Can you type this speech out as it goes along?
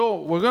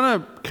we're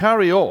going to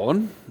carry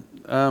on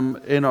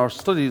in our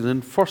studies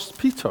in 1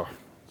 Peter.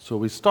 So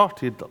we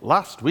started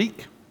last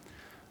week,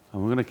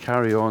 and we're going to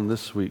carry on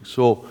this week.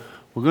 So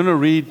we're going to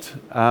read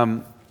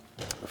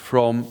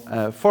from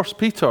 1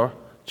 Peter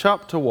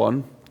chapter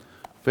 1,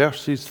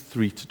 verses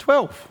 3 to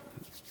 12.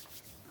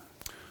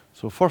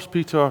 So 1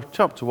 Peter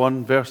chapter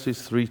 1,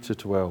 verses 3 to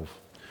 12.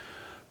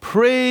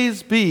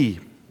 Praise be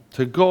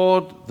to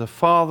God, the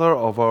Father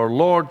of our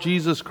Lord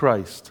Jesus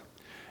Christ.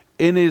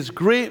 In his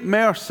great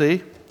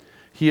mercy,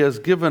 he has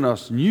given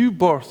us new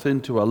birth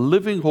into a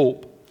living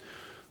hope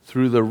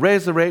through the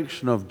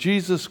resurrection of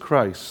Jesus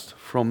Christ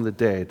from the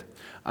dead,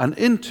 and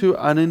into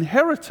an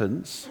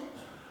inheritance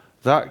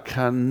that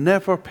can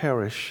never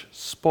perish,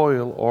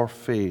 spoil, or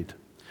fade.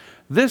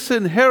 This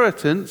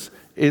inheritance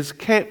is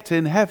kept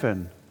in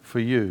heaven for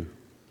you,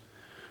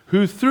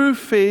 who through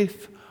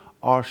faith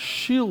are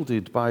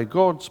shielded by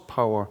God's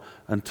power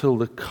until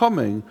the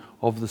coming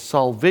of the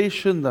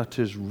salvation that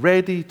is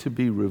ready to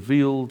be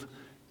revealed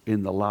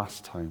in the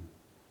last time.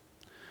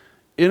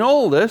 In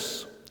all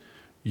this,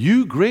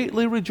 you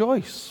greatly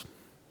rejoice,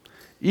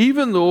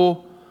 even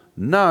though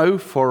now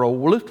for a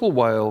little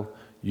while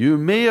you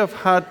may have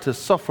had to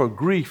suffer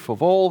grief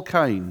of all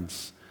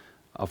kinds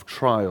of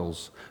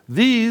trials.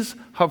 These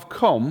have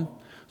come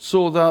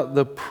so that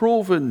the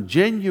proven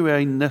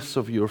genuineness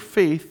of your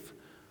faith,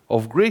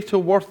 of greater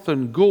worth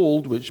than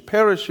gold, which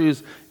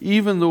perishes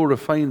even though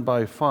refined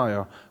by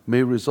fire,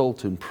 may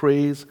result in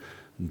praise,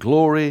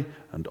 glory,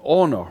 and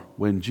honor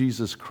when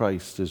Jesus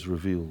Christ is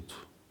revealed.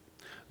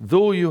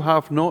 Though you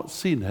have not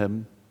seen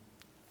him,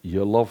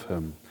 you love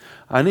him.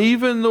 And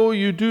even though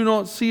you do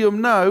not see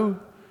him now,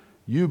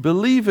 you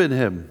believe in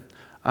him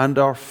and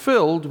are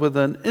filled with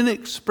an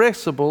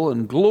inexpressible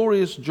and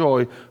glorious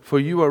joy, for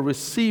you are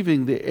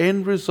receiving the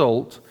end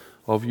result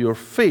of your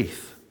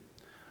faith,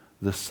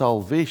 the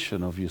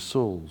salvation of your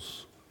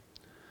souls.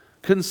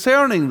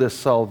 Concerning this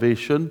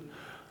salvation,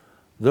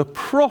 the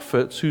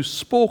prophets who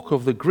spoke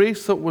of the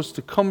grace that was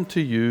to come to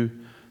you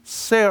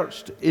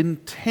searched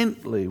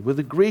intently with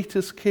the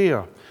greatest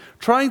care,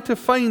 trying to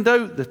find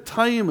out the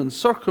time and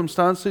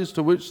circumstances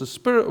to which the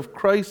Spirit of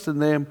Christ in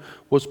them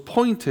was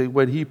pointing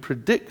when he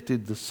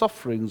predicted the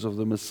sufferings of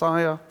the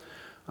Messiah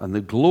and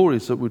the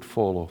glories that would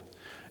follow.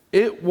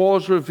 It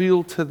was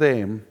revealed to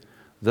them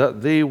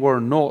that they were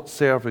not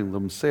serving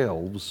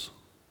themselves,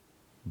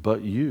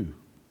 but you,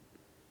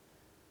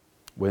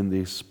 when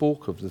they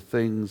spoke of the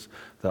things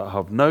that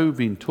have now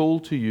been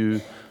told to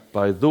you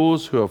by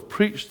those who have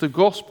preached the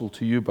gospel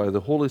to you by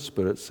the Holy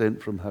Spirit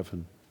sent from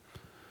heaven.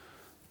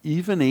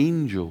 Even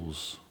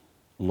angels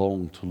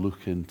long to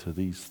look into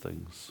these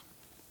things.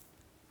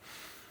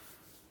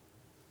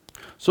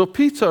 So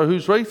Peter,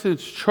 who's writing to a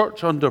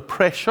church under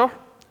pressure,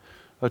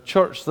 a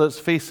church that's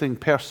facing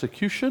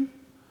persecution,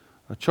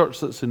 a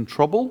church that's in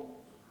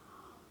trouble,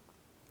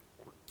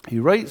 he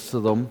writes to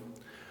them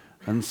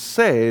and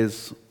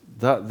says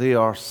that they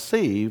are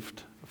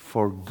saved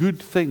for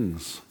good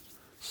things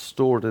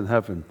stored in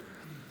heaven.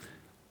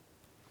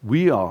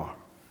 We are,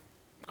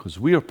 because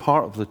we are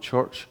part of the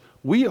church,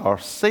 we are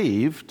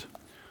saved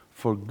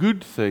for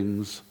good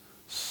things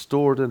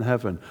stored in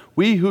heaven.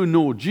 We who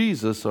know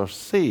Jesus are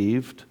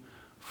saved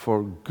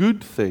for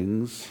good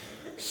things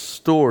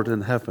stored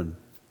in heaven.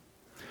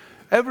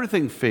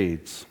 Everything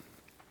fades.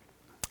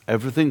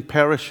 Everything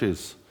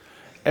perishes.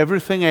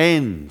 Everything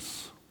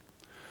ends.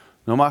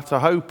 No matter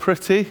how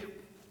pretty,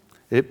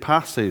 it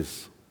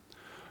passes.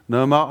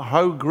 No matter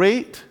how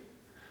great,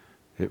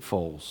 it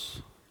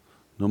falls.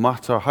 No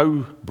matter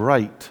how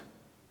bright,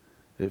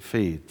 it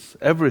fades.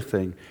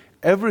 Everything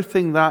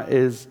that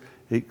is,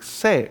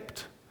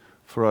 except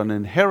for an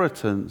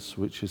inheritance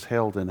which is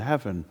held in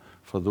heaven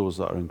for those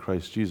that are in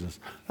Christ Jesus.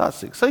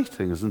 That's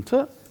exciting, isn't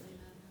it?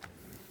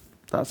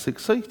 That's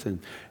exciting.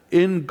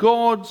 In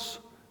God's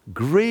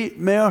great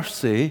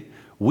mercy,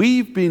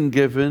 we've been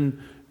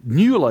given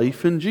new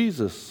life in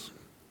Jesus.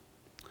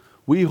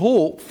 We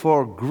hope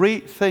for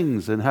great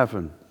things in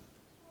heaven.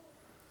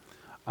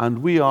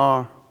 And we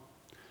are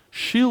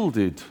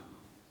shielded,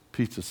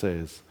 Peter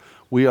says.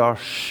 We are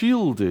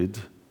shielded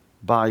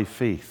by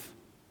faith.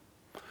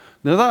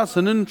 Now that's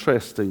an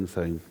interesting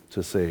thing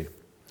to say,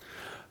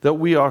 that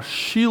we are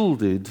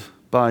shielded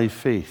by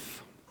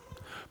faith.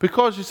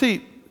 Because you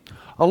see,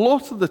 a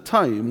lot of the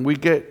time we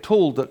get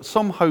told that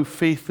somehow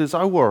faith is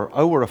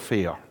our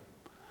affair.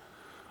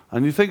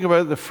 And you think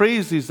about the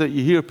phrases that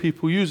you hear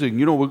people using,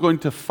 we're going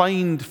to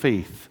find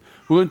faith,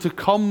 we're going to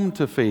come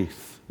to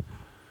faith.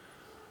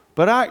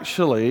 But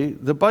actually,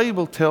 the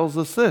Bible tells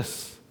us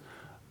this,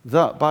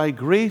 that by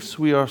grace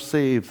we are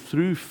saved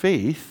through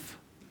faith,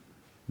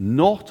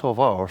 not of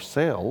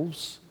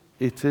ourselves,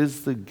 it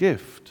is the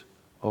gift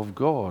of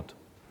God.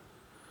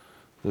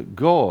 That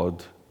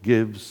God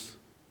gives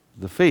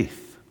the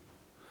faith,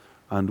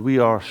 and we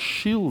are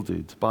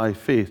shielded by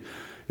faith.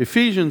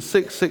 Ephesians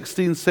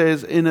 6:16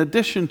 says, in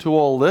addition to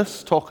all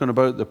this, talking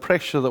about the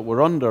pressure that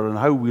we're under and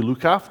how we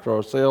look after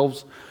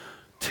ourselves,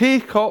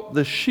 take up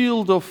the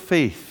shield of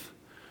faith,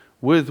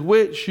 with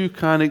which you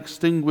can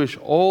extinguish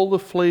all the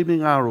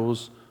flaming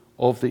arrows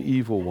of the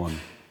evil one.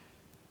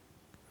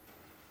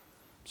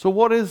 So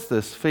what is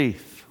this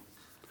faith?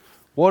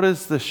 What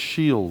is this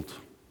shield?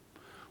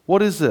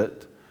 What is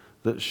it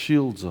that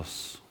shields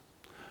us?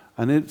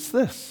 And it's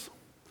this,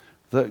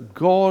 that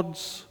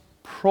God's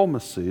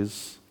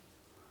promises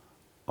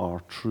are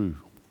true.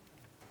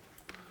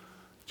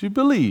 Do you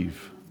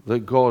believe that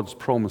God's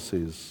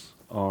promises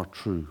are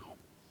true?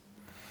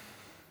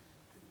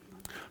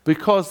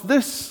 Because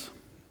this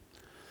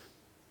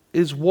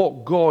is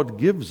what God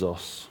gives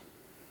us.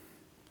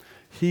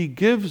 He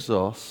gives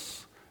us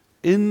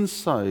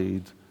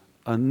inside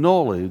a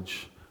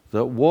knowledge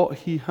that what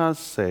He has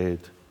said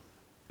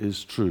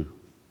is true.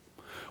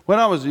 When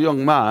I was a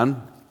young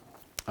man,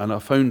 and I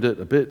found it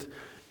a bit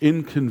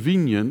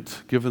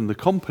inconvenient, given the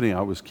company I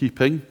was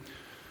keeping,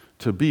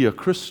 to be a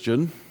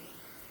Christian,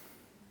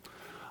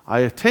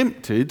 I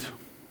attempted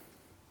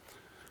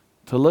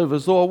to live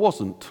as though I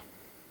wasn't.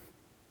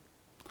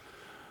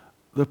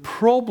 The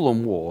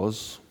problem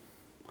was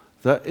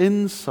that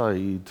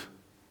inside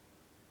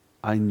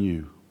I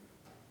knew,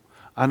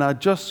 and I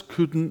just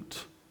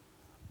couldn't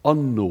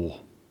unknow.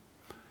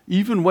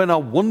 Even when I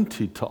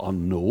wanted to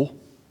unknow,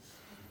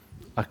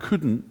 I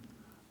couldn't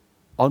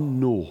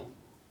unknow,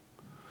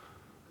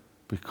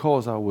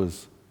 because I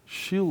was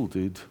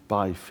shielded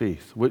by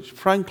faith, which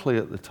frankly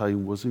at the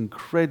time was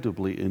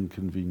incredibly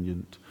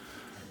inconvenient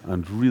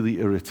and really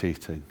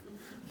irritating.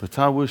 But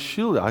I was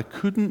shielded. I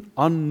couldn't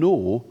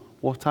unknow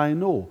what I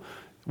know,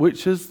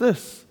 which is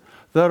this,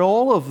 that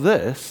all of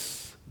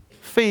this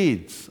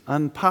fades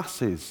and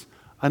passes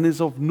and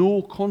is of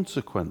no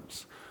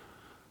consequence.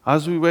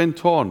 As we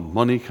went on,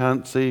 money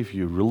can't save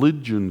you,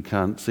 religion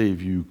can't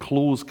save you,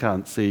 clothes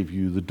can't save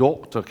you, the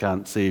doctor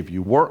can't save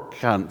you, work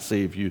can't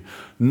save you,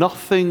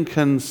 nothing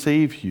can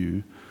save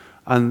you,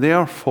 and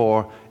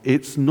therefore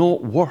it's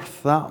not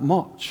worth that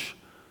much.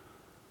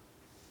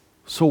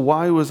 So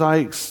why was I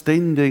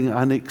extending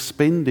and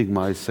expending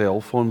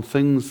myself on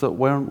things that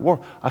weren't worth?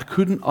 I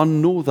couldn't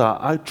unknow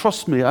that.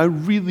 Trust me, I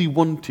really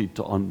wanted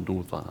to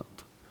unknow that,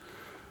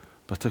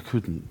 but I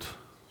couldn't.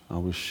 I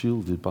was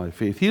shielded by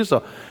faith. Here's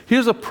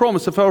a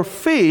promise. If our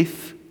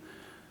faith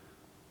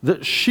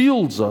that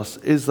shields us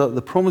is that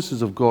the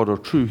promises of God are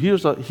true,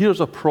 here's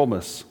a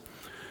promise.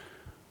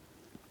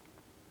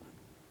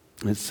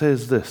 It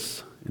says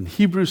this in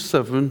Hebrews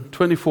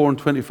 7:24 and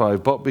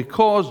 25, but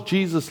because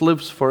Jesus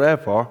lives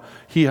forever,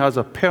 He has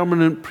a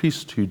permanent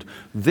priesthood.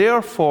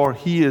 Therefore,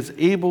 He is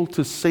able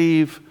to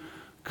save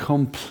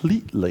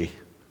completely.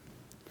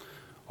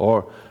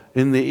 Or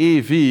in the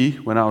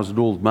AV, when I was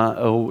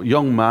a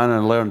young man,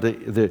 and learned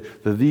the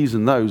these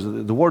and thous,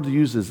 the word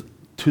used is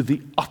to the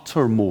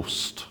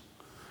uttermost,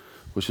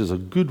 which is a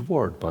good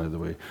word, by the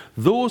way.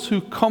 Those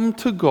who come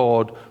to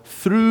God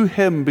through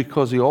Him,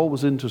 because He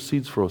always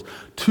intercedes for us,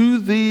 to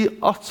the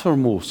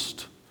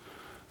uttermost.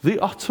 The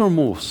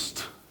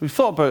uttermost. We've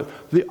thought about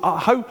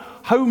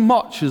how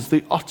much is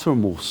the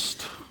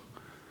uttermost?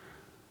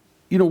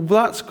 You know,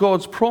 that's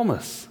God's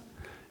promise.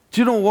 Do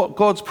you know what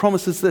God's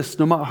promise is this?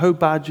 No matter how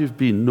bad you've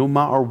been, no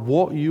matter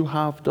what you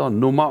have done,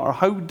 no matter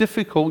how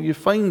difficult you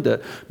find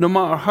it, no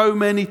matter how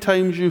many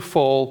times you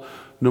fall,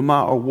 no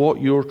matter what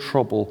your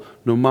trouble,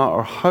 no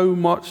matter how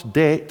much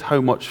debt,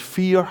 how much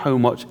fear, how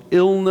much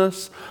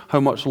illness, how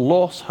much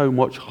loss, how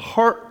much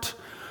hurt,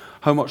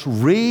 how much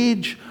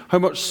rage, how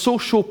much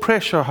social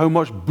pressure, how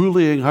much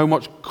bullying, how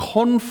much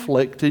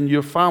conflict in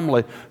your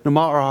family, no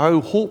matter how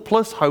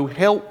hopeless, how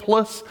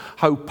helpless,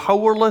 how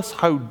powerless,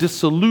 how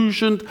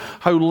disillusioned,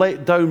 how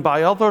let down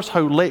by others,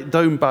 how let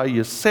down by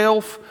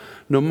yourself,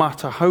 no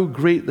matter how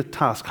great the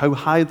task, how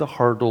high the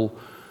hurdle,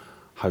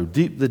 how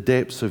deep the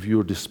depths of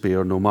your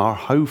despair, no matter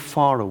how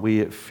far away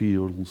it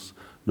feels,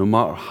 no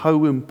matter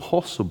how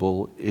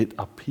impossible it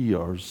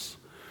appears,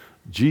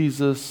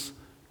 Jesus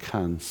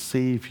can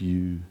save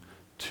you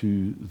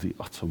to the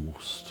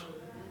uttermost.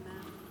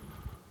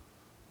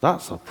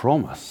 That's a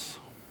promise.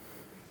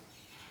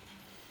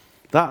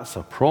 That's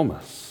a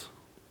promise.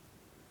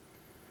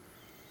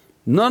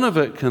 None of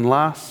it can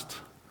last.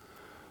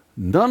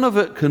 None of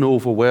it can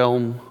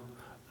overwhelm.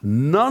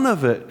 None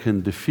of it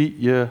can defeat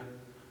you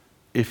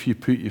if you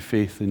put your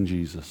faith in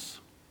Jesus.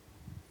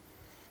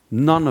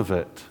 None of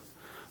it.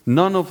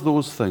 None of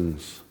those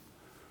things.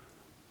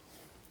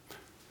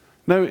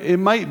 Now, it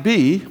might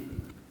be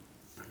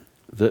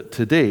that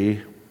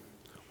today,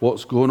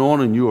 what's going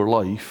on in your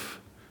life,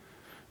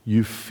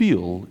 you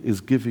feel is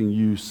giving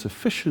you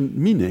sufficient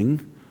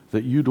meaning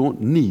that you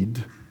don't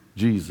need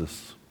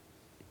Jesus.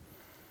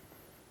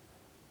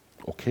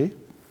 Okay,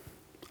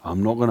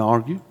 I'm not going to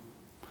argue.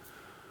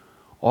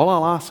 All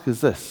I'll ask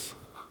is this.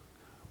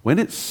 When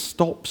it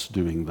stops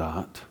doing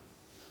that,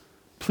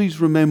 please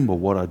remember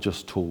what I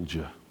just told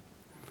you.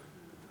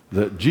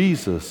 That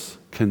Jesus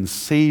can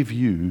save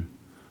you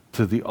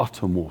to the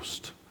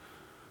uttermost.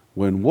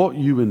 When what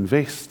you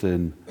invest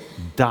in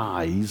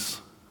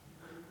dies,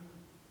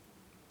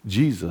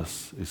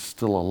 Jesus is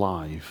still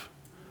alive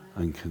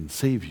and can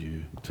save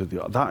you to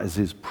the... That is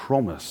His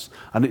promise.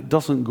 And it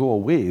doesn't go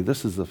away.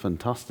 This is the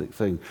fantastic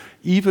thing.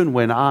 Even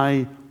when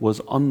I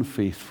was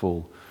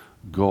unfaithful,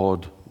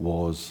 God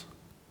was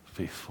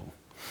faithful.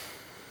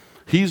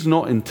 He's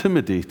not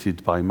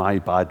intimidated by my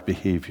bad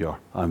behavior,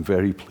 I'm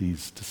very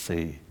pleased to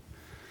say.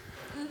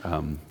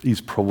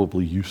 He's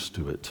probably used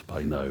to it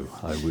by now,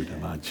 I would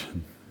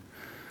imagine.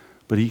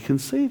 But he can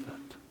save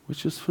it,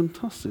 which is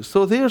fantastic.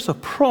 So there's a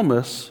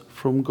promise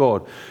from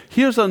God.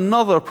 Here's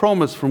another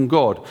promise from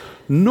God.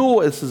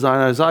 No, this is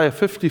Isaiah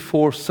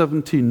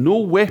 54:17, no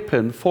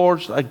weapon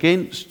forged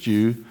against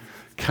you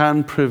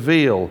can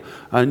prevail,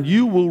 and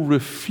you will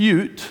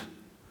refute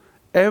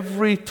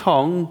every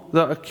tongue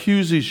that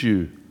accuses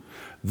you.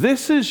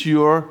 This is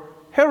your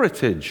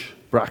heritage,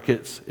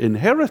 brackets,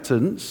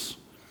 inheritance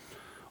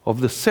of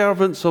the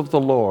servants of the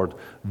Lord.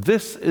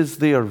 This is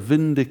their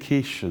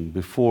vindication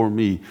before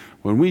me.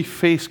 When we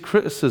face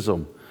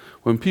criticism,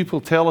 when people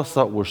tell us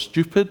that we're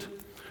stupid,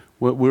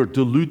 we're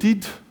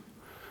deluded,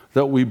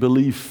 that we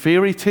believe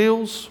fairy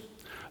tales,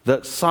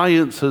 that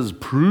science has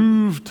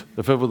proved,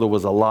 if ever there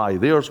was a lie,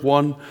 there's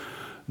one,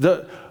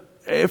 that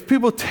if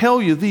people tell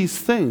you these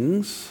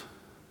things,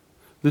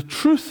 the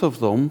truth of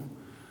them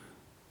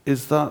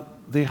is that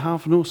they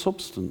have no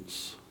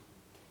substance.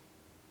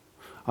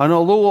 And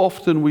although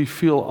often we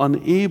feel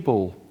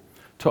unable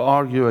to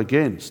argue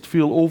against,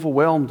 feel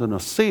overwhelmed and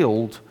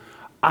assailed,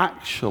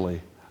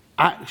 actually,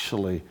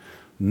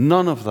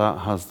 none of that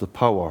has the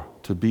power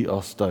to beat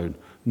us down.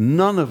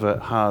 None of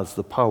it has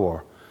the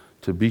power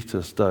to beat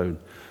us down.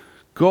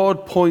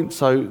 God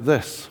points out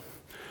this,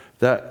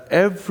 that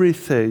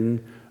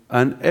everything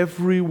and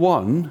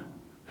everyone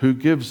who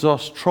gives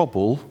us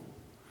trouble,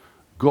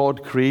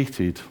 God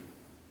created.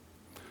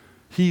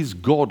 He's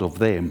God of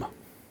them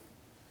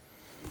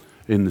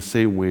in the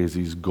same way as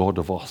he's God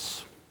of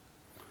us.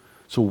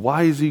 So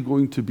why is he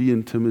going to be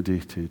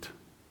intimidated?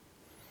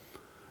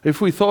 If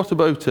we thought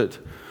about it,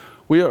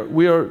 we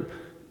are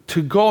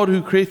to God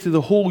who created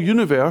the whole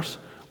universe,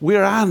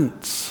 we're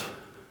ants.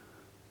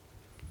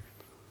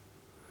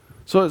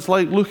 So it's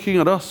like looking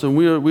at us, and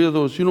we're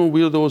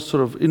those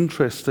sort of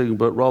interesting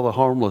but rather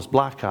harmless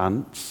black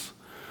ants,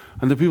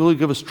 and the people who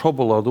give us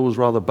trouble are those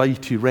rather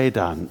bitey red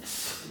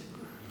ants.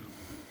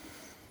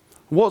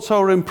 What's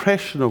our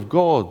impression of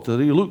God?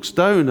 That he looks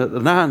down at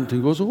an ant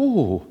and goes,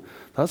 "Oh,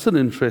 that's an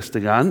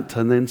interesting ant,"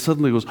 and then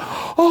suddenly goes,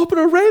 "Oh, but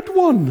a red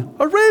one!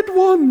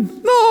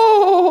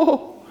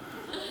 No!"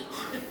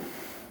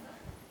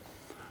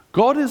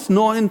 God is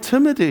not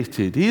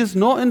intimidated. He is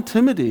not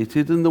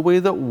intimidated in the way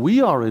that we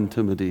are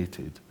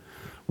intimidated.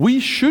 We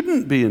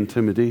shouldn't be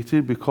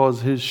intimidated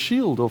because his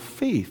shield of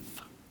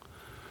faith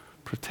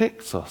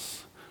protects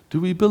us. Do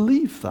we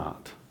believe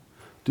that?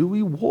 Do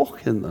we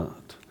walk in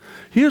that?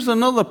 Here's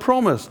another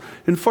promise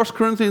in 1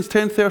 Corinthians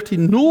 10:30.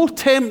 No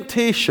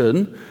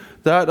temptation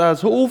that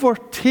has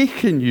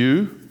overtaken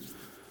you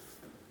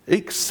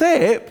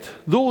except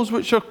those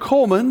which are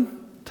common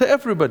to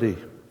everybody.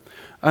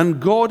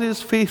 And God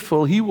is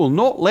faithful. He will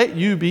not let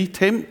you be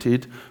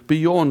tempted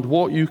beyond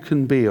what you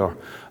can bear.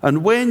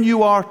 And when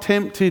you are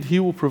tempted, he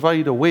will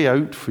provide a way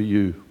out for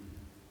you.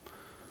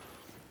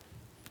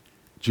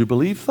 Do you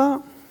believe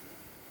that?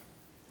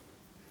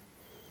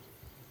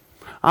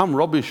 I'm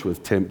rubbish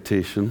with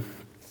temptation.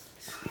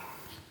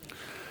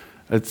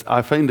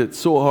 I find it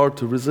so hard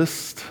to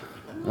resist.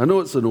 I know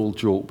it's an old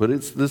joke, but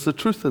there's a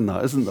truth in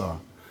that, isn't there?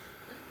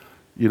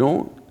 You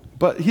know?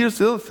 But here's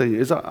the other thing,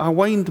 is I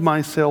wind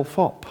myself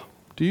up.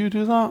 Do you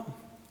do that?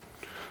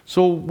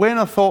 So when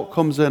a thought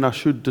comes in, I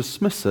should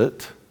dismiss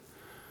it,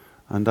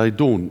 and I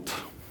don't.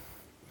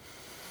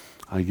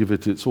 I give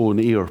it its own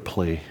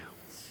airplay.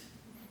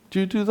 Do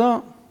you do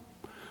that?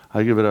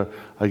 I give it a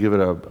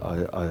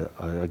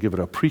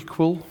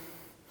prequel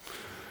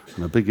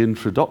and a big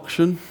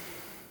introduction.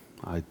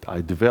 I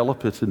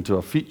develop it into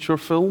a feature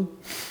film.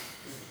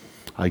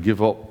 I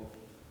give up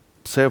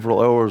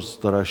several hours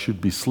that I should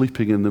be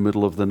sleeping in the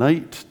middle of the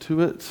night to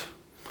it.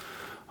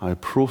 I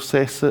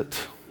process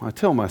it. I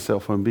tell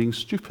myself I'm being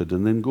stupid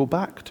and then go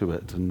back to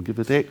it and give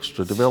it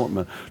extra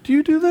development. Do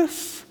you do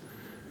this?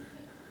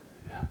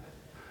 Yeah.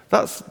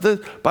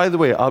 By the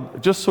way,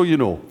 just so you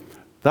know,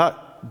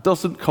 that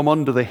doesn't come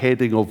under the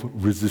heading of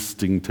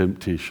resisting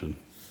temptation.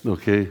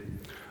 Okay?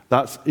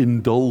 That's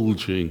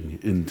indulging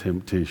in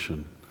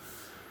temptation.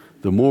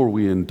 The more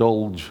we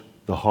indulge,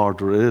 the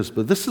harder it is.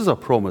 But this is a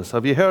promise.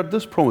 Have you heard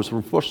this promise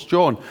from 1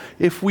 John?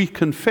 If we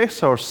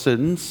confess our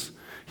sins,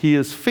 he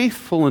is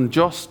faithful and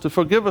just to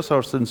forgive us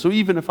our sins. So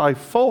even if I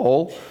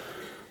fall,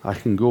 I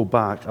can go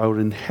back. Our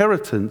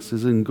inheritance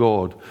is in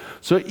God.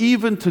 So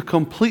even to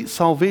complete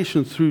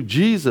salvation through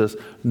Jesus,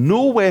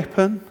 no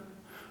weapon,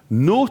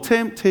 no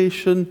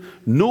temptation,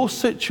 no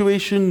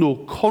situation, no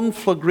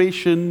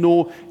conflagration,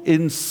 no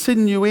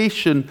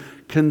insinuation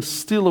can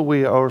steal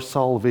away our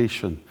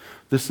salvation.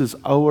 This is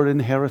our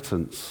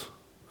inheritance.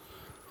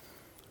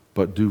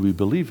 But do we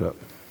believe it?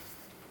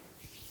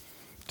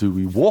 Do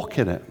we walk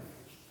in it?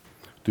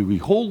 Do we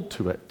hold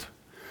to it?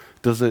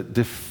 Does it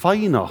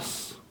define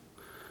us?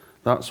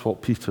 That's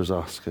what Peter's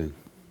asking.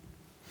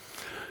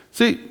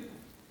 See,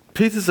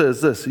 Peter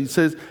says this. He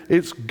says,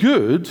 it's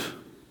good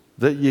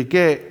that you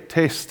get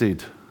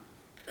tested.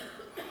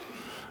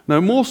 Now,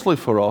 mostly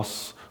for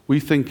us,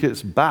 we think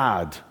it's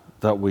bad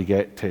that we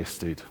get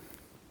tested.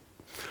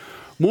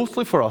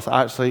 mostly for us,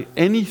 actually,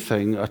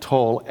 anything at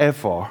all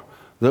ever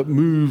that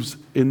moves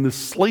in the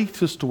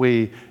slightest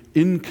way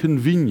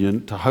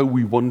inconvenient to how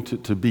we want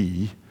it to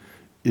be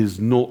is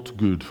not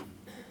good.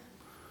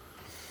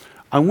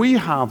 And we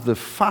have the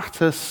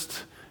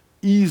fattest,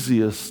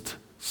 easiest,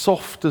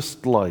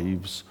 softest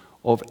lives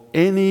of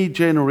any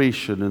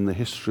generation in the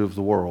history of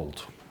the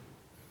world.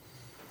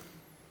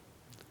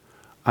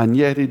 And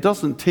yet it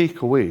doesn't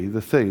take away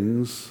the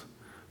things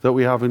that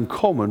we have in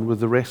common with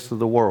the rest of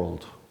the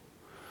world.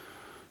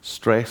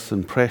 Stress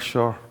and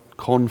pressure,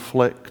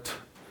 conflict,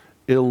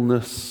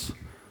 illness,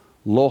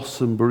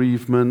 loss and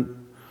bereavement,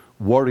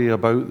 worry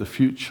about the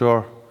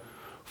future.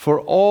 For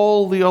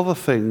all the other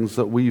things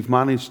that we've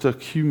managed to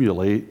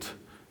accumulate,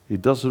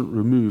 it doesn't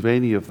remove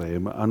any of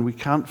them, and we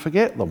can't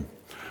forget them.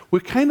 We're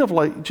kind of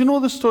like, do you know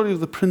the story of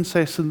the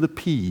princess and the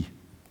pea?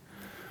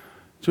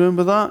 Do you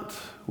remember that?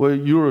 Where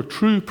you're a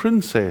true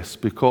princess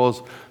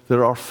because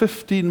there are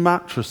 15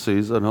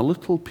 mattresses and a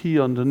little pea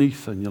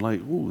underneath, and you're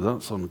like, oh,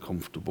 that's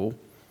uncomfortable.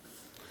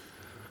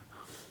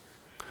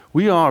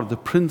 We are the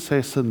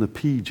princess and the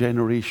pea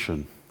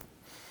generation.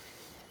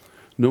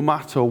 No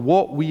matter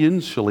what we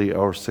insulate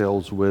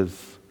ourselves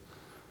with,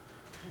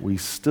 we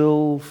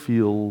still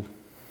feel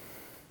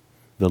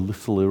the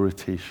little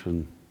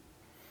irritation.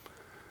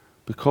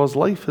 Because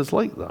life is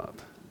like that.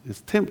 It's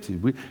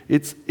tempting.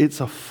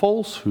 It's a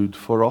falsehood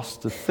for us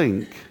to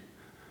think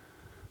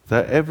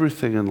that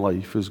everything in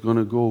life is going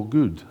to go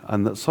good,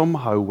 and that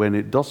somehow when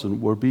it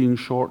doesn't, we're being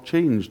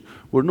shortchanged.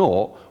 We're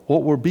not.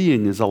 What we're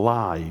being is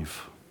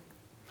alive.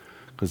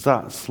 Because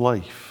that's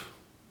life.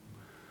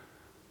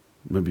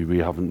 Maybe we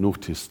haven't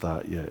noticed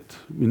that yet.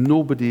 I mean,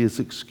 nobody is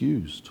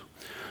excused.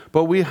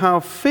 But we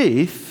have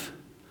faith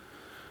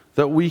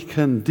that we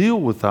can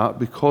deal with that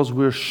because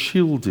we're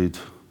shielded.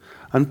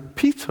 And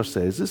Peter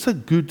says it's a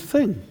good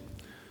thing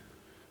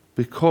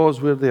because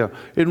we're there.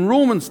 In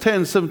Romans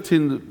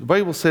 10:17, the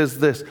Bible says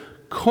this,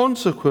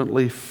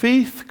 consequently,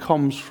 faith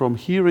comes from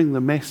hearing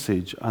the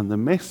message, and the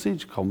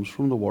message comes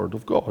from the Word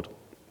of God.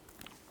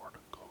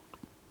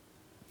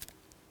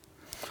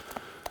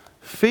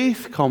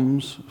 Faith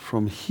comes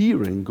from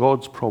hearing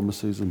God's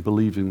promises and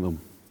believing them.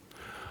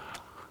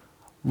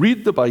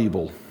 Read the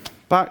Bible,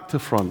 back to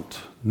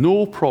front.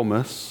 No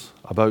promise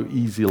about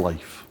easy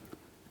life.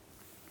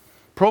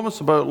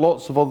 Promise about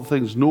lots of other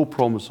things, no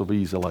promise of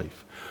easy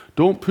life.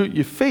 Don't put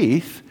your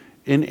faith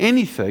in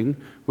anything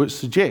which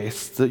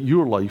suggests that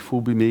your life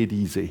will be made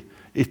easy.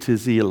 It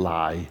is a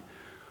lie.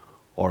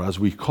 Or as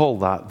we call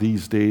that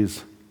these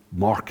days,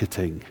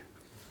 marketing.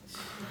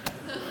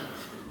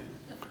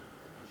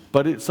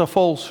 But it's a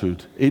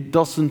falsehood. It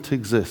doesn't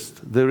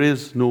exist. There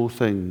is no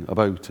thing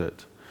about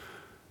it.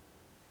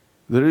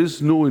 There is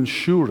no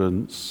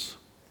insurance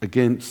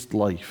against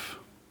life.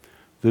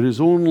 There is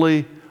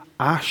only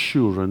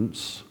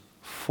assurance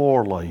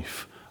for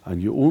life,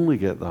 and you only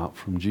get that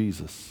from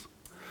Jesus.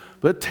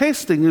 But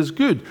testing is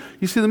good.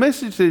 You see, the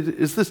message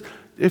is this: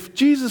 if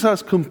Jesus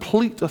has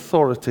complete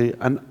authority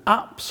and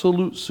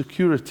absolute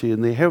security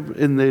in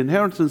the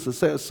inheritance that's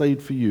set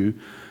aside for you,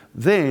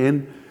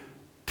 then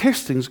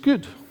testing's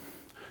good.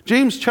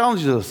 James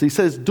challenges us. He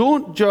says,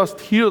 don't just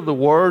hear the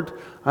word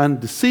and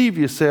deceive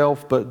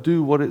yourself, but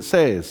do what it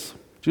says.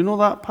 Do you know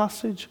that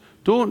passage?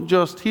 Don't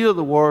just hear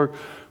the word.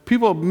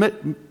 People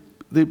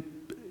they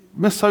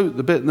miss out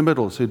the bit in the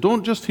middle. Say,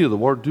 don't just hear the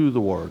word, do the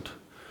word.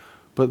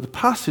 But the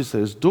passage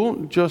says,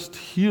 don't just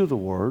hear the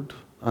word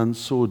and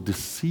so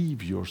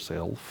deceive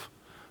yourself.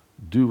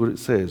 Do what it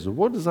says. And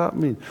what does that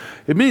mean?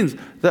 It means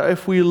that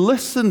if we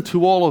listen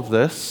to all of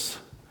this,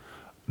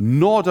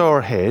 nod our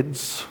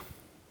heads,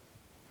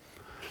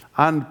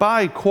 and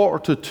by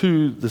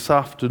 1:45 this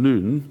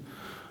afternoon,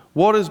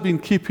 what has been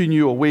keeping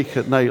you awake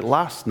at night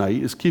last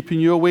night is keeping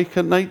you awake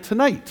at night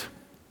tonight.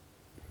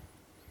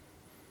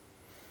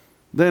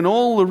 Then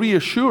all the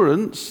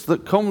reassurance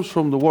that comes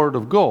from the Word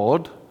of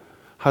God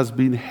has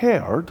been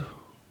heard,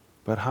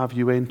 but have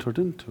you entered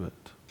into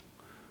it?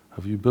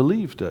 Have you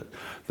believed it?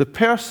 The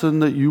person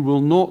that you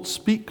will not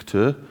speak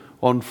to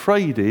on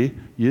Friday,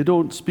 you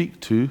don't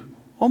speak to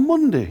on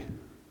Monday.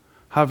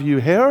 Have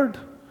you heard?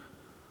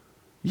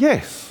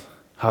 Yes.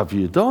 Have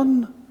you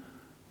done?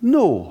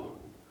 No.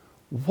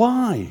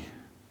 Why?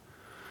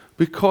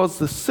 Because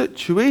the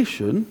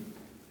situation,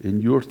 in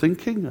your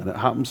thinking, and it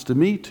happens to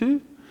me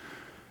too,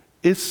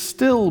 is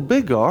still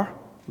bigger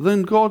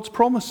than God's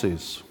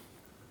promises.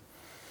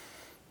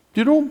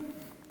 Do you know?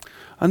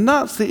 And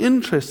that's the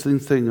interesting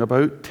thing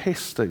about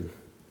testing.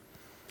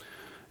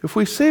 If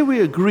we say we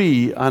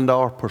agree and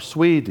are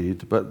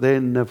persuaded, but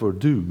then never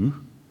do,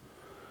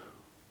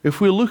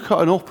 if we look at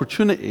an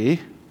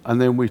opportunity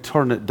and then we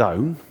turn it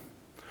down,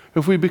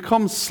 if we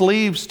become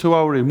slaves to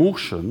our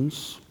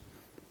emotions,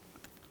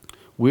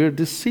 we're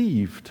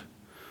deceived.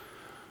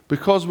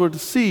 Because we're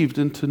deceived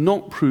into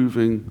not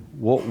proving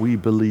what we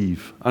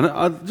believe. And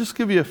I'll just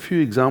give you a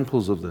few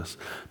examples of this.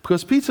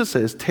 Because Peter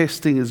says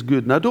testing is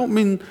good. And I don't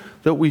mean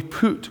that we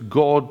put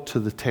God to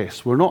the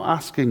test. We're not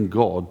asking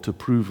God to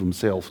prove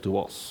himself to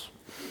us.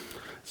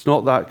 It's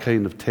not that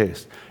kind of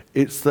test.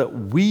 It's that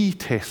we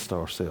test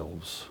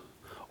ourselves.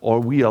 or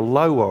we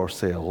allow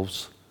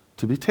ourselves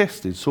to be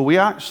tested. So we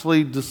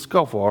actually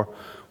discover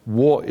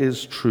what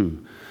is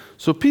true.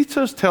 So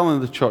Peter's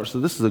telling the church that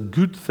this is a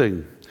good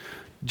thing,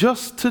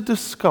 just to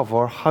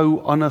discover how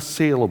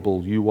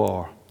unassailable you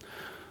are.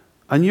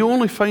 And you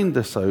only find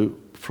this out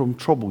from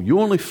trouble. You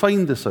only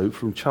find this out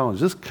from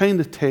challenge. This kind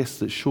of test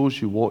that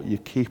shows you what you're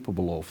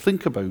capable of.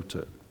 Think about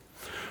it.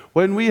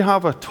 When we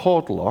have a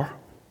toddler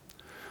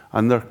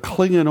and they're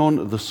clinging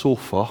onto the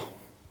sofa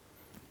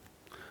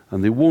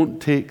and they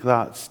won't take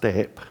that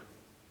step,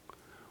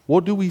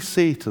 what do we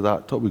say to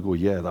that toddler? We go,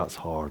 yeah, that's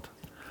hard.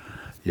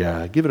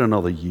 Yeah, give it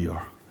another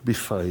year. Be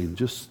fine.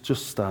 Just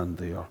stand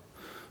there.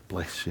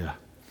 Bless you.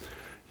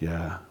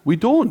 Yeah. We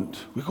don't.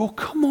 We go,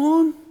 come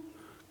on.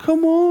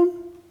 Come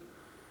on.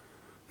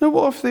 Now,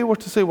 what if they were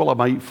to say, well, I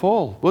might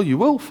fall? Well, you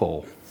will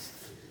fall.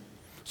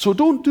 So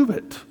don't do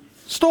it.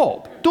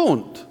 Stop.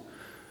 Don't.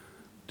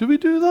 Do we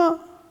do that?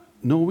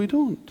 No, we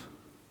don't.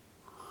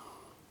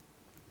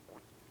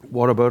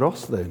 What about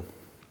us then?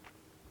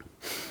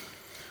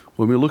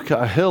 When we look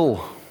at a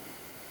hill,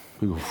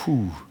 we go,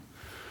 whew,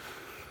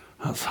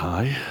 that's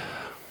high.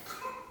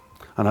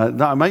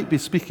 And I might be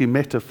speaking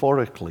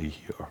metaphorically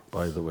here,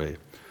 by the way,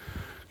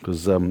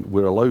 because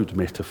we're allowed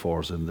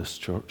metaphors in this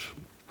church.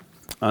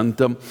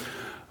 And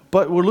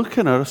but we're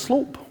looking at a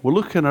slope. We're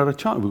looking at a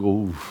challenge. We go,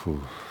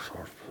 ooh.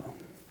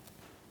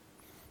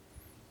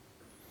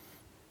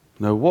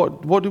 Now,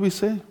 what do we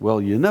say?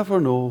 Well, you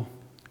never know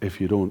if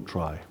you don't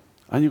try.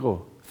 And you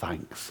go,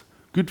 thanks.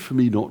 Good for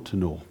me not to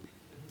know.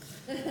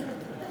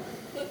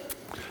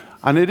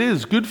 And it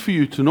is good for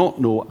you to not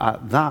know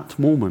at that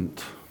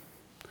moment.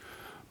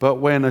 But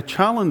when a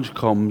challenge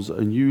comes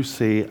and you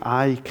say,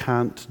 I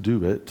can't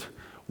do it,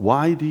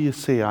 why do you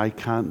say I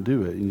can't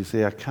do it? And you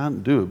say, I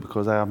can't do it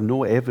because I have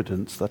no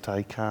evidence that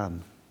I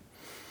can.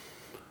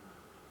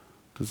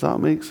 Does that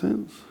make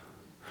sense?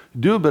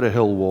 You do a bit of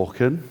hill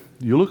walking,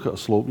 you look at a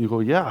slope and you go,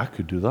 yeah, I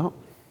could do that.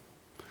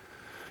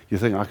 You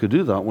think, I could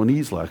do that one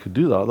easily, I could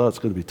do that, that's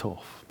going to be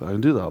tough. But I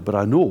can do that, but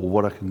I know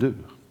what I can do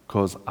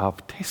because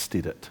I've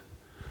tested it.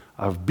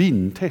 I've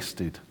been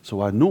tested,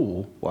 so I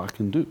know what I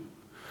can do.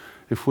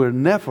 If we're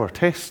never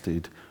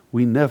tested,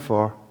 we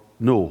never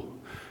know.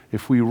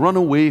 If we run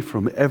away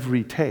from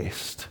every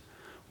test,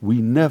 we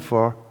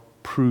never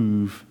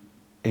prove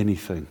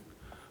anything.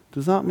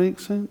 Does that make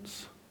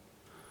sense?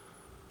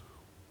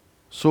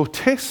 So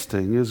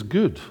testing is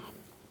good.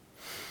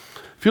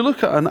 If you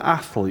look at an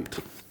athlete,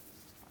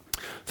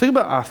 think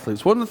about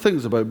athletes. One of the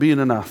things about being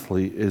an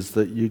athlete is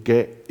that you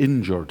get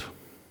injured.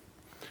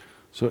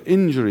 So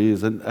injury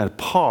is a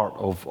part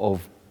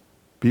of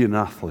being an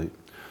athlete.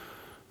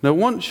 Now,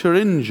 once you're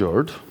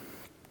injured,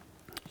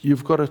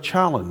 you've got a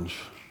challenge.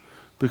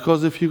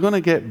 Because if you're going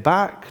to get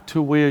back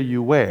to where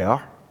you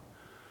were,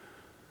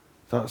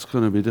 that's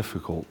going to be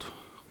difficult.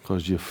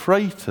 Because you're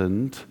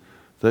frightened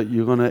that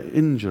you're going to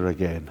injure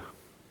again.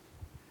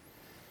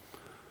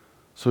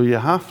 So you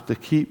have to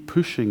keep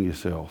pushing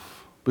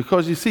yourself.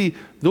 Because you see,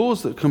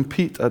 those that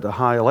compete at a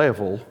high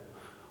level,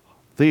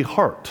 they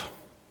hurt.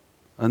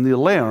 And they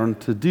learn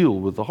to deal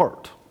with the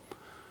hurt.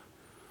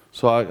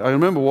 So I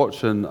remember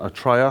watching a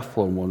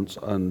triathlon once,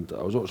 and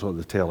I was watching on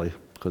the telly,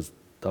 because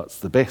that's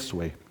the best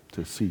way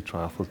to see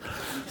triathlons.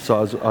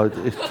 So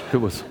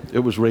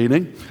it was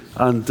raining,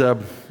 and I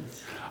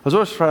was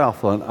watching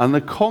triathlon, and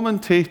the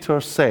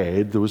commentator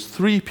said, there was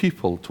 3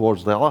 people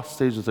towards the last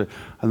stage of the,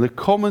 and the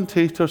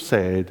commentator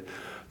said,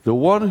 the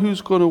one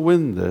who's going to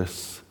win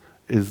this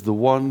is the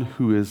one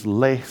who is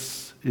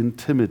less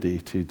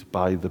intimidated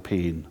by the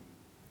pain.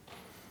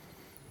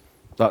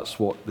 That's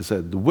what they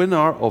said. The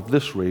winner of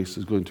this race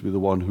is going to be the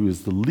one who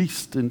is the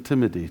least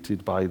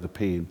intimidated by the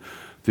pain.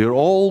 They're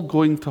all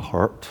going to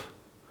hurt,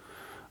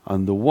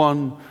 and the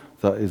one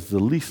that is the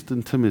least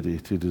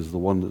intimidated is the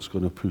one that's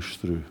going to push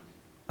through.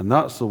 And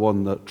that's the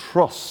one that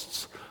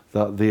trusts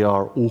that they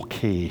are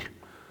okay.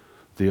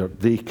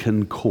 They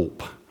can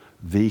cope.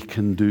 They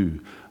can do.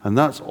 And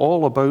that's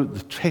all about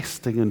the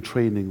testing and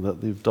training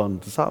that they've done.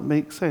 Does that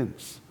make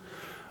sense?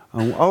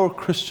 And our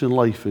Christian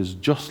life is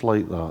just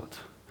like that.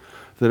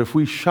 That if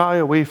we shy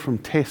away from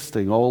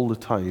testing all the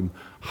time,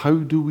 how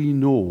do we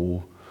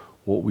know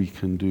what we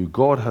can do?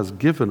 God has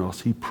given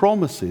us, He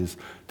promises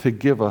to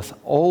give us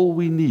all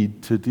we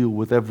need to deal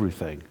with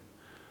everything.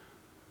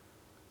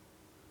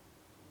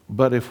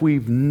 But if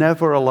we've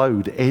never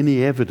allowed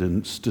any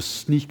evidence to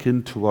sneak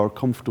into our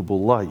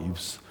comfortable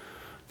lives,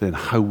 then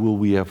how will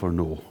we ever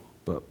know?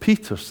 But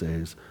Peter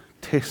says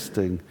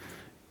testing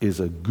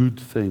is a good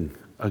thing.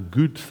 A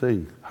good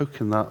thing. How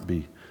can that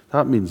be?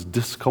 That means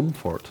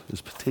discomfort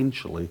is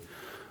potentially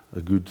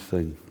a good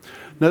thing.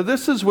 Now,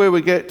 this is where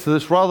we get to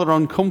this rather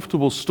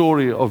uncomfortable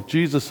story of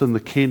Jesus and the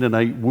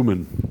Canaanite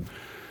woman.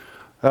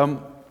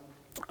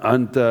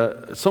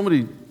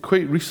 Somebody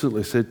quite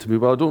recently said to me,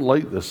 well, I don't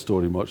like this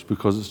story much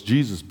because it's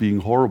Jesus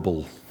being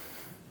horrible.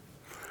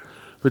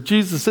 But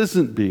Jesus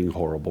isn't being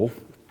horrible.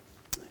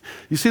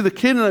 You see, the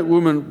Canaanite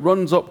woman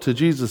runs up to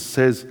Jesus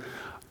and says,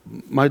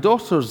 my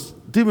daughter's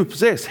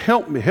demon-possessed,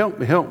 help me, help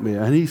me, help me.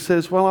 And he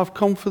says, well, I've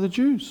come for the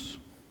Jews.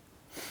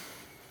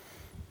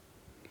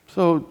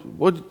 So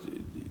what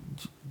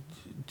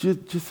do you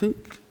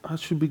think I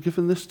should be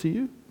giving this to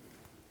you?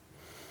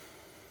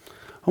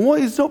 And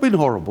what he's not been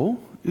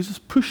horrible, he's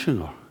just pushing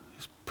her.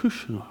 He's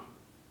pushing her.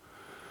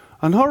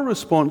 And her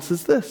response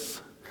is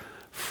this: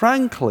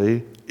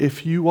 frankly,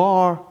 if you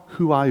are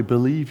who I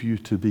believe you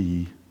to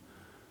be,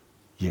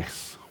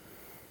 yes.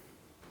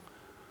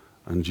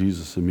 And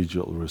Jesus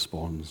immediately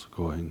responds,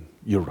 going,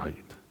 you're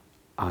right,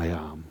 I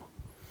am.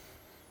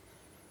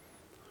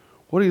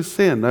 What he's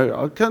saying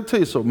now, I can't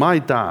tell you so. My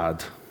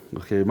dad,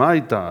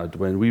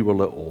 when we were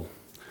little,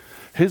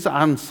 his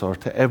answer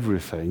to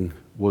everything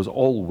was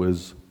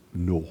always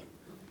no.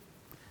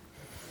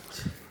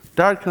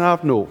 Dad, can I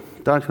have no?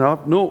 Dad, can I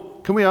have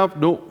no? Can we have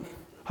no?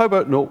 How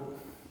about no?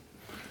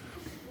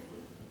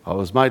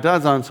 My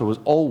dad's answer was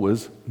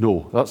always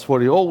no. That's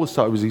what he always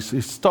started. It was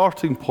his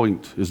starting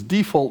point, his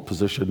default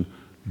position,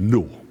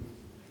 no.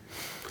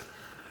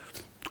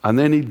 And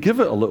then he'd give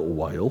it a little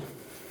while,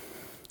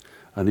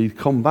 and he'd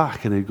come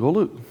back and he'd go,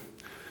 look,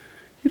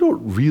 you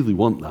don't really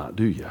want that,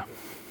 do you?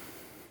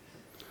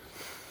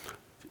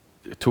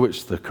 To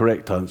which the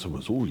correct answer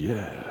was, oh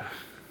yeah.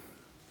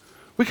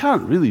 We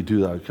can't really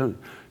do that, can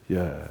we?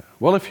 Yeah.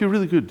 Well, if you're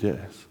really good,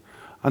 yes.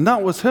 And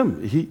that was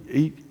him.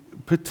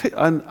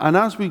 And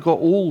as we got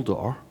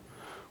older,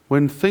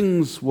 when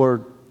things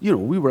were,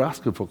 we were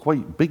asking for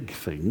quite big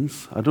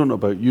things. I don't know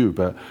about you,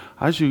 but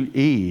as you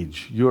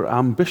age, your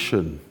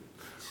ambition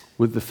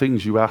with the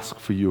things you ask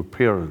for your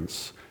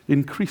parents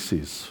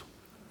increases.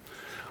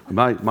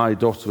 My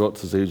daughter got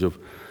to the age of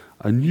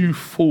a new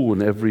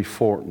phone every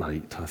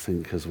fortnight, I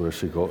think, is where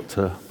she got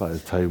to by the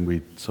time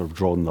we'd sort of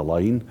drawn the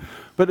line.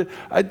 But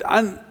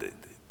and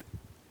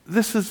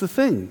this is the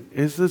thing,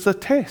 is there's a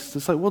test.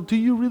 It's like, well, do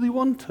you really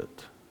want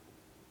it?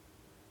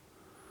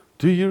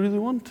 Do you really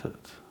want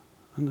it?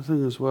 And the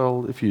thing is,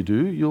 well, if you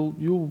do,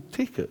 you'll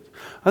take it.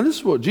 And this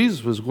is what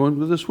Jesus was going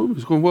with this woman. He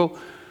was going, well,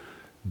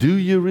 do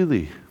you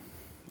really?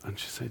 And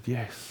she said,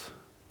 yes.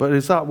 But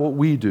is that what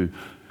we do?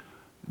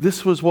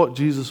 This was what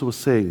Jesus was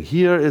saying.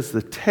 Here is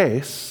the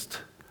test,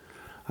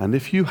 and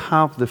if you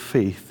have the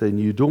faith, then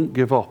you don't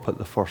give up at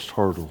the first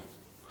hurdle.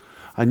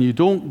 And you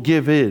don't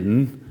give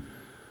in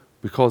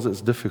because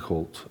it's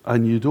difficult.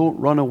 And you don't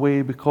run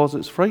away because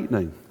it's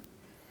frightening.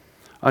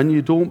 And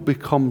you don't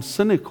become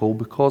cynical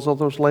because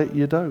others let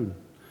you down.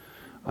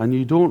 And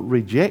you don't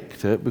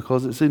reject it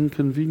because it's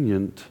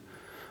inconvenient.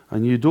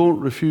 And you don't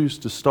refuse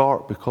to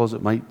start because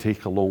it might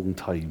take a long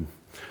time.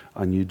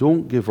 And you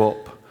don't give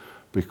up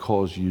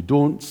because you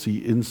don't see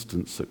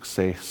instant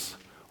success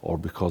or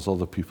because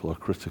other people are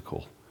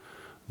critical.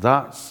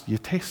 That's your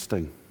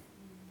testing.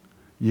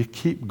 You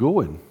keep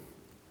going.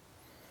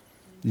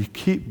 You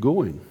keep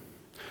going.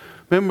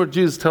 Remember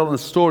Jesus telling the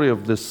story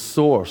of this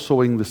sower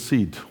sowing the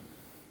seed? Do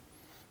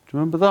you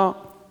remember that?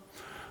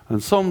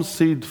 And some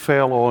seed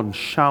fell on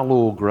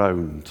shallow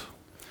ground.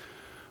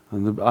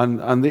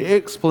 And the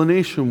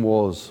explanation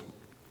was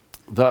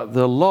that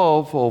the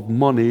love of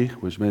money,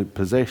 which meant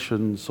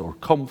possessions or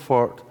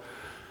comfort,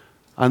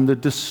 and the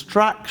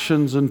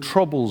distractions and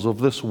troubles of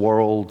this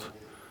world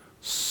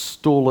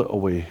stole it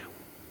away.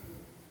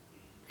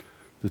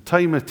 The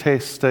time of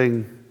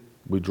testing,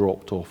 we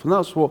dropped off. And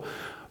that's what,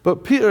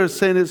 but Peter is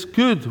saying it's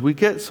good. We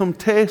get some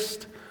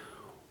test.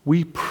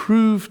 We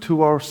prove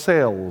to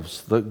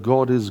ourselves that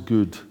God is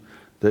good,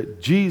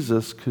 that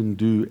Jesus can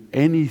do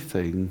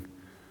anything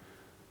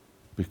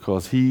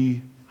because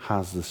he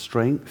has the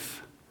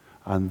strength,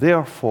 and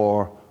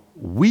therefore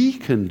we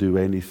can do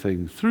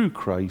anything through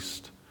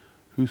Christ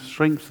who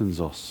strengthens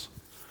us.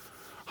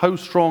 How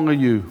strong are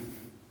you?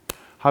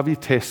 Have you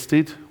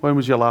tested? When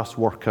was your last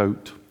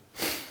workout?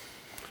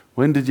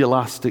 When did you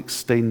last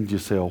extend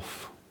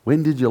yourself?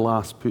 When did you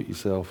last put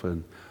yourself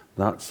in?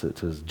 That's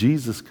it. As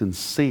Jesus can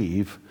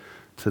save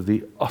to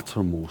the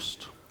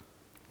uttermost.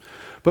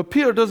 But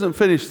Peter doesn't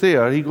finish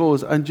there. He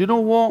goes, and you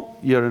know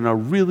what? You're in a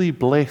really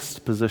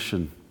blessed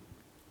position.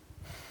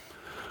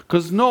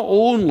 Because not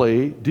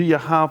only do you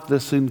have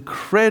this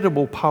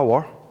incredible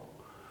power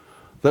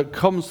that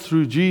comes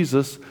through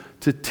Jesus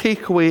to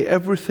take away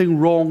everything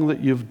wrong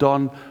that you've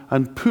done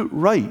and put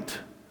right,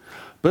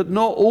 but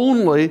not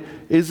only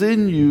is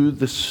in you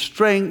the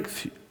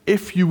strength,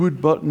 if you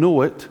would but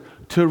know it,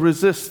 to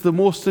resist the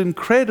most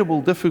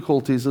incredible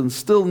difficulties and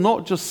still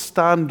not just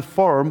stand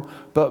firm,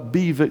 but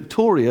be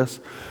victorious.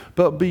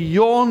 But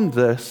beyond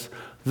this,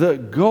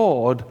 that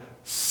God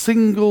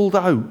singled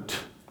out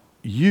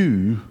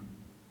you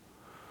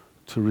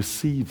to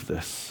receive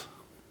this.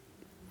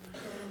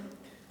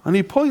 And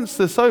he points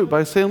this out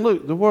by saying,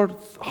 look, there were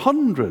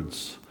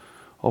hundreds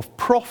of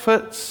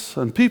prophets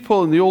and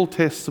people in the Old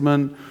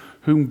Testament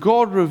whom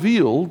God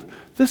revealed,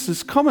 this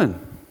is coming.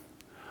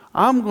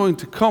 I'm going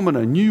to come in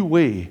a new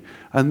way.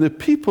 And the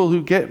people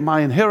who get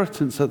my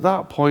inheritance at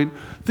that point,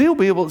 they'll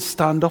be able to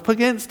stand up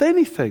against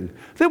anything.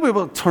 They'll be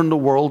able to turn the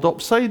world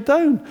upside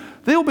down.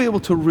 They'll be able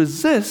to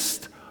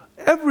resist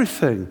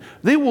everything.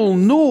 They will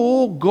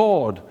know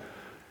God.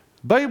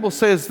 The Bible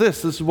says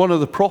this is one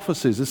of the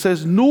prophecies. It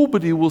says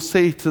nobody will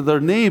say to their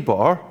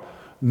neighbor,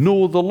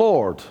 know the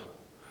Lord.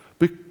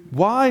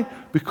 Why?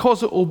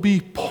 Because it will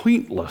be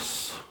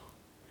pointless.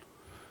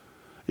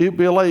 It'd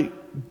be like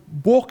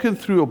walking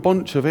through a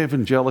bunch of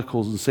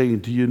evangelicals and saying,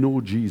 do you know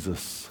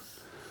Jesus?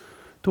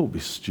 Don't be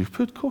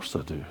stupid. Of course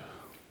I do.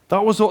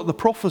 That was what the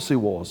prophecy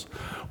was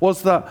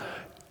that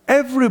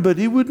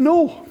everybody would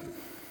know.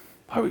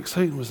 How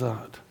exciting was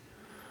that?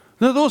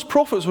 Now those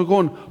prophets were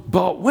going,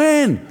 but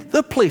when?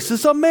 The place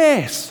is a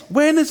mess.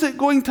 When is it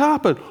going to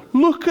happen?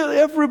 Look at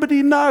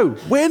everybody now.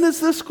 When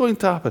is this going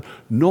to happen?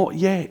 Not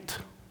yet.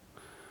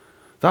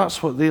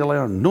 That's what they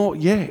learned. Not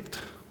yet.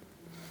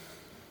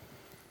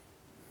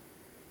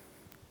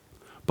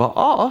 But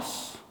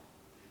us,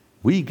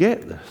 we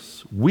get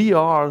this. We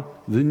are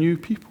the new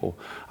people.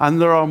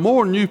 And there are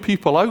more new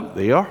people out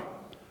there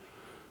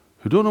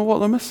who don't know what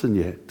they're missing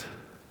yet.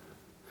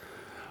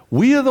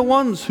 We are the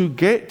ones who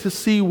get to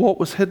see what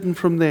was hidden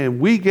from them.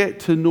 We get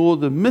to know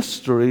the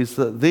mysteries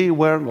that they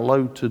weren't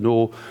allowed to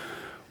know.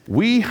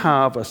 We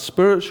have a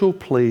spiritual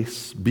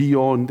place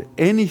beyond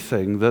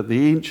anything that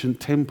the ancient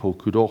temple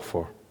could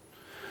offer.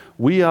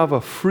 We have a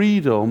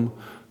freedom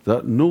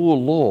that no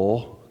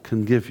law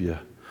can give you.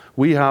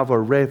 We have a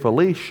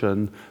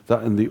revelation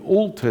that in the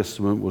Old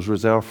Testament was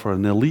reserved for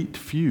an elite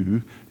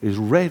few, is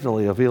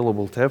readily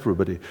available to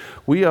everybody.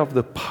 We have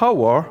the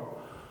power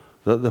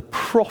that the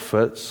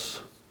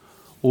prophets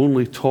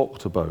only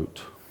talked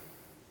about.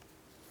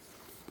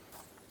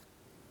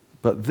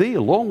 But they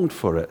longed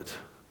for it.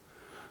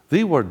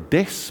 They were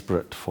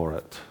desperate for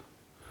it.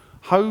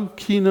 How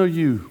keen are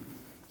you?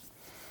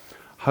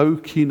 How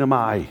keen am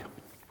I?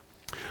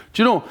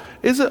 Do you know,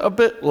 is it a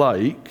bit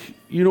like,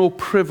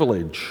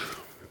 privilege?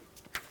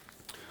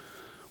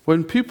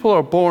 When people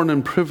are born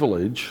in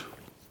privilege,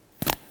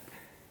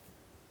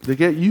 they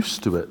get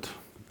used to it.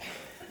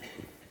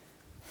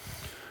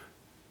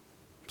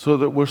 So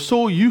that we're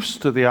so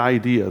used to the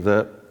idea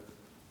that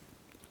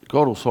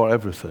God will sort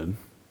everything,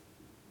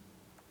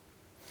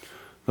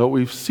 that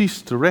we've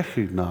ceased to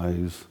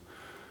recognize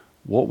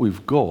what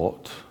we've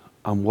got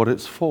and what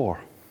it's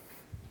for.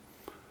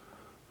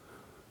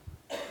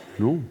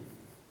 No.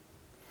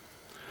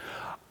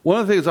 One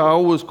of the things I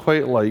always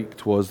quite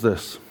liked was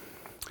this,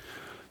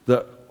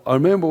 that I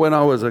remember when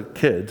I was a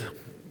kid,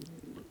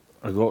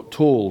 I got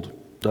told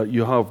that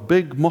you have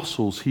big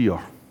muscles here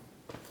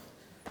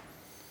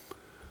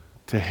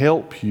to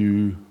help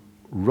you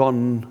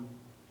run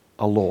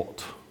a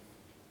lot.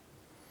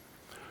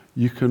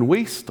 You can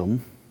waste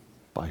them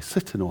by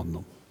sitting on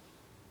them.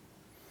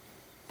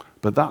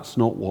 But that's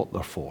not what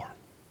they're for.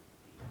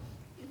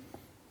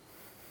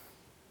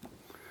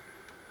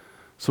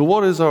 So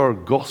what is our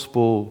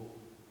gospel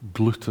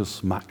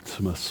gluteus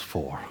maximus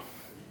for?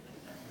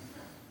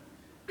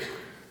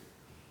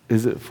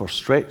 Is it for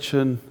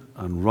stretching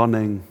and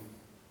running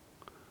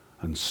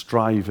and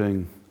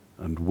striving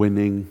and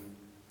winning?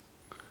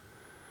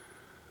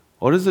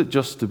 Or is it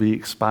just to be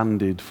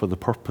expanded for the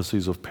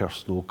purposes of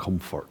personal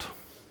comfort?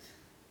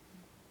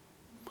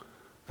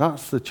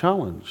 That's the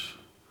challenge.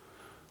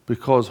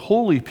 Because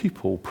holy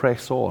people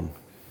press on.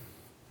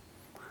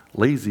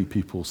 Lazy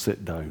people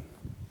sit down.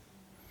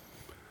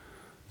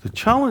 The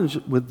challenge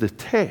with the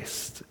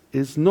test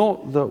is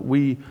not that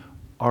we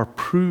are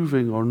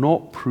proving or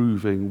not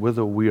proving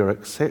whether we are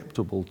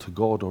acceptable to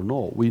God or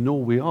not. We know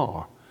we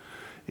are.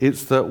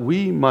 It's that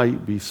we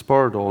might be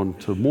spurred on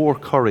to more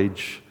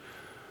courage,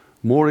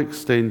 more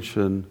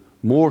extension,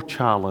 more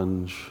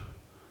challenge,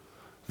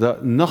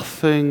 that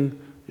nothing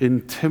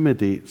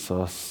intimidates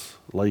us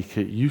like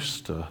it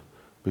used to,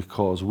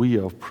 because we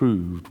have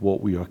proved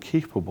what we are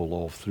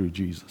capable of through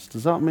Jesus.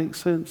 Does that make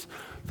sense?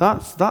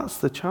 That's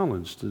the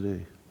challenge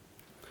today.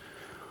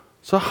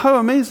 So how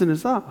amazing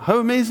is that? How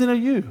amazing are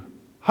you?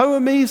 How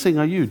amazing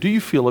are you? Do you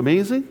feel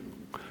amazing?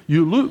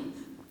 You look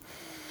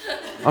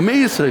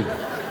amazing.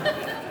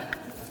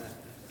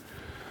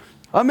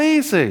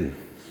 Amazing.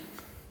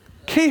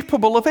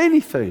 Capable of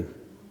anything.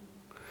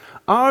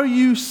 Are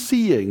you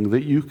seeing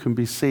that you can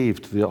be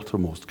saved to the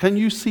uttermost? Can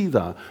you see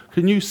that?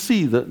 Can you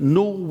see that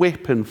no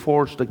weapon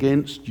forged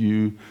against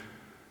you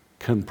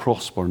can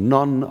prosper?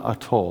 None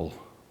at all.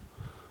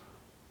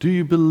 Do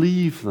you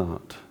believe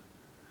that?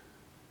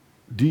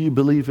 Do you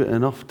believe it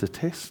enough to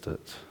test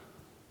it?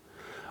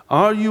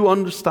 Are you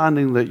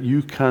understanding that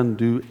you can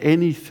do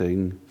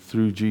anything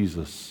through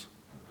Jesus?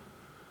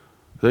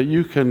 That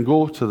you can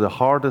go to the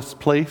hardest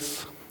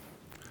place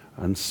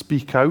and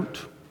speak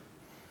out?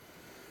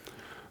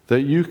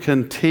 That you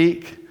can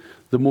take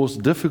the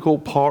most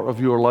difficult part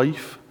of your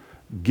life,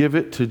 give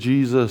it to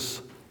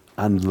Jesus,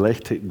 and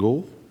let it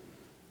go?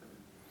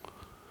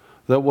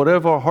 That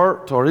whatever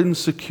hurt or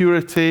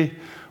insecurity,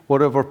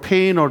 whatever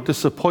pain or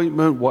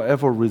disappointment,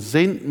 whatever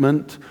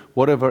resentment,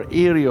 whatever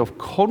area of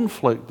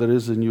conflict there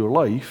is in your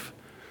life,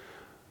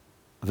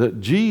 that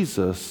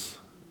Jesus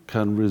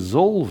can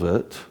resolve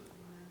it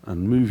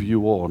and move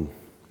you on.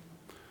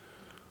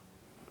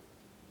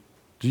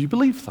 Do you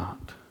believe that?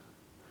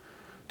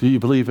 Do you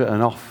believe it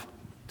enough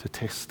to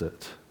test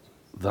it?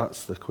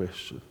 That's the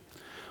question.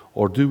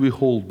 Or do we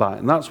hold back?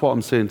 And that's what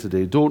I'm saying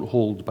today. Don't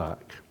hold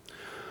back.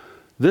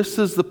 This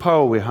is the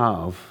power we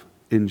have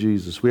in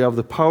Jesus. We have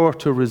the power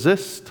to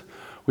resist.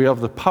 We have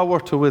the power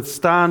to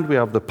withstand. We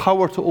have the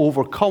power to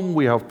overcome.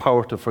 We have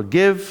power to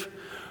forgive,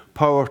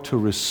 power to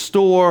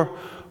restore,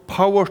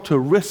 power to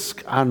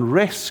risk and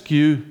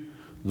rescue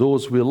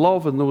those we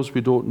love and those we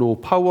don't know,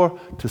 power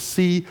to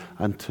see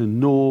and to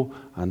know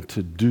and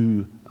to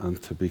do and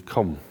to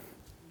become.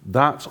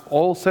 That's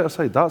all set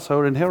aside. That's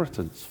our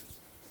inheritance.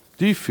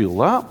 Do you feel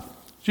that?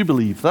 Do you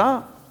believe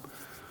that?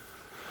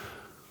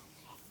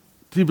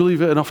 Do you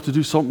believe it enough to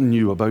do something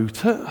new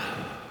about it?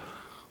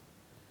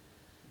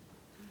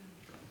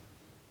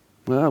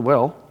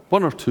 Well,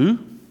 one or two.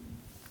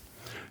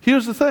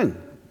 Here's the thing,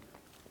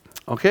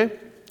 okay?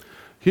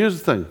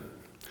 Here's the thing.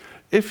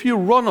 If you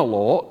run a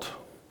lot,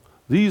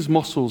 these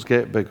muscles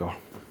get bigger.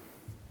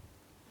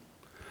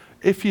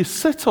 If you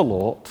sit a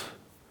lot,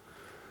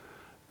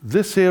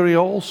 this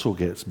area also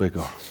gets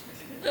bigger.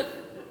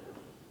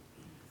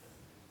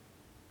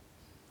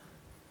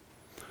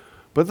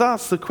 But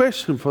that's the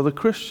question for the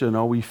Christian.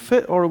 Are we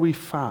fit or are we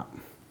fat?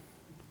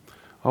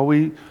 Are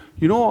we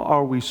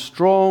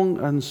strong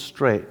and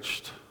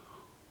stretched?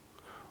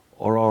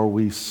 Or are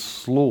we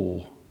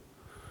slow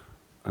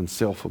and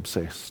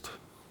self-obsessed?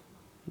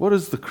 What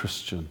is the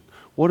Christian?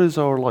 What is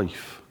our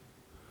life?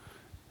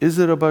 Is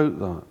it about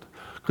that?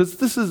 Because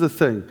this is the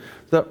thing,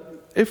 that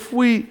if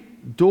we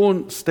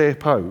don't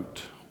step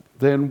out,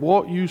 then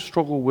what you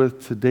struggle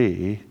with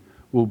today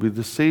will be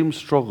the same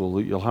struggle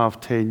that you'll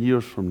have 10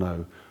 years from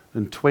now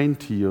and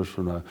 20 years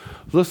from now.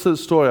 Listen to the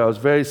story. I was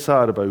very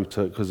sad about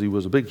it because he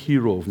was a big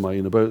hero of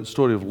mine. About the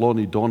story of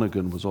Lonnie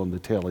Donegan was on the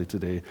telly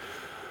today.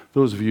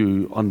 Those of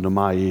you under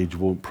my age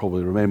won't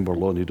probably remember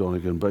Lonnie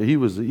Donegan, but he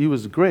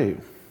was great.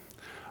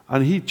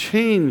 And he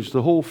changed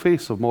the whole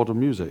face of modern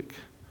music,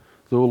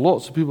 though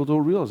lots of people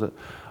don't realize it.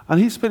 And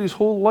he spent his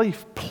whole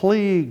life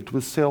plagued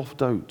with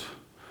self-doubt.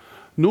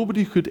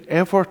 Nobody could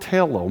ever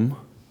tell him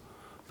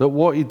that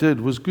what he did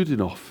was good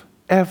enough.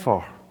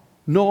 Ever.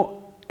 Not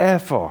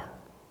ever.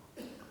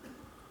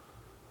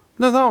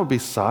 Now, that would be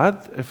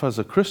sad if, as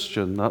a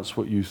Christian, that's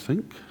what you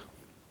think.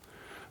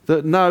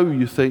 That now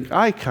you think,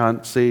 I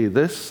can't say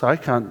this, I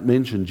can't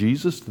mention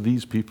Jesus to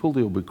these people,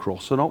 they'll be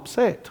cross and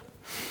upset.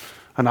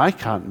 And I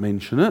can't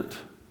mention it.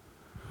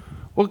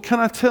 Well, can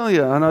I tell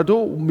you, and I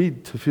don't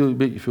mean to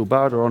make you feel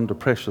bad or under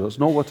pressure, that's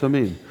not what I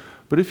mean.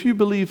 But if you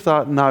believe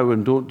that now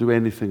and don't do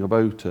anything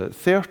about it,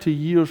 30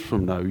 years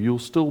from now, you'll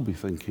still be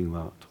thinking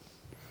that.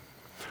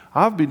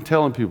 I've been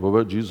telling people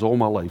about Jesus all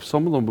my life.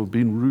 Some of them have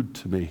been rude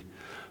to me.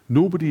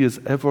 Nobody has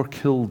ever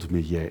killed me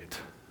yet.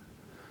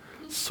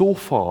 So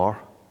far,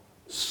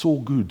 so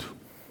good.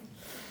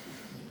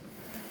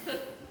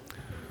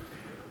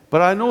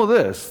 But I know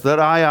this, that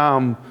I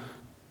am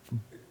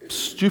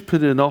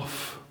stupid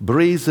enough,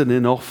 brazen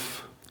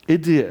enough,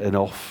 idiot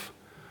enough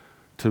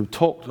to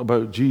talk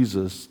about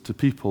Jesus to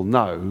people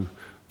now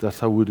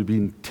that I would have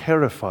been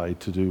terrified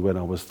to do when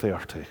I was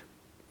 30.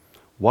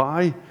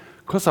 Why?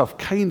 Because I've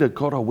kind of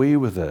got away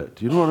with it.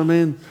 Do you know what I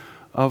mean?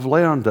 I've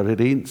learned that it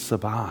ain't so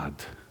bad.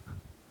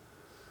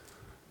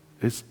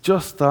 It's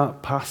just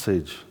that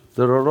passage.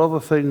 There are other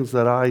things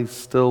that I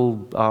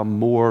still am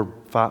more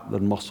fat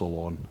than muscle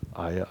on.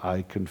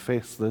 I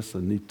confess this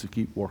and need to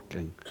keep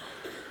working.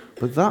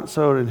 But that's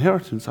our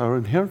inheritance. Our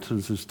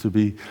inheritance is to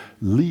be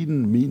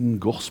lean, mean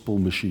gospel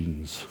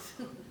machines.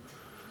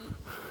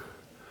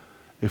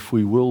 If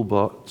we will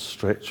but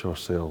stretch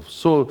ourselves.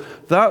 So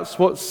that's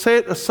what's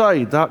set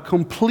aside, that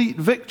complete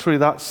victory,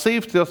 that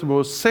safety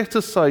was set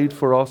aside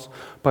for us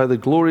by the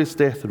glorious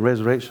death and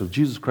resurrection of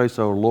Jesus Christ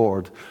our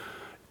Lord,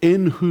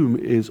 in whom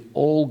is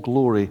all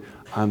glory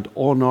and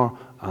honor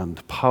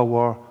and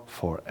power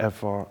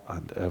forever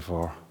and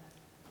ever.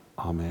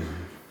 Amen.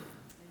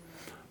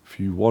 If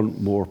you want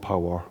more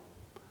power,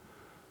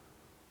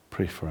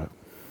 pray for it.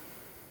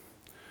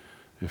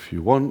 If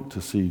you want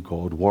to see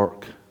God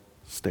work,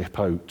 step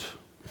out.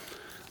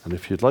 And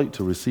if you'd like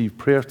to receive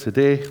prayer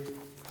today,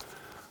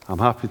 I'm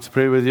happy to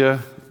pray with you.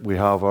 We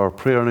have our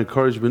prayer and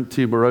encouragement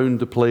team around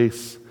the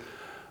place.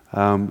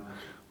 Well,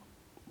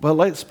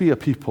 let's be a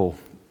people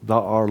that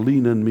are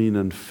lean and mean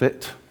and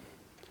fit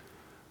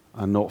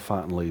and not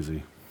fat and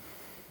lazy.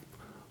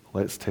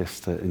 Let's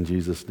test it in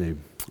Jesus'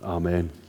 name. Amen.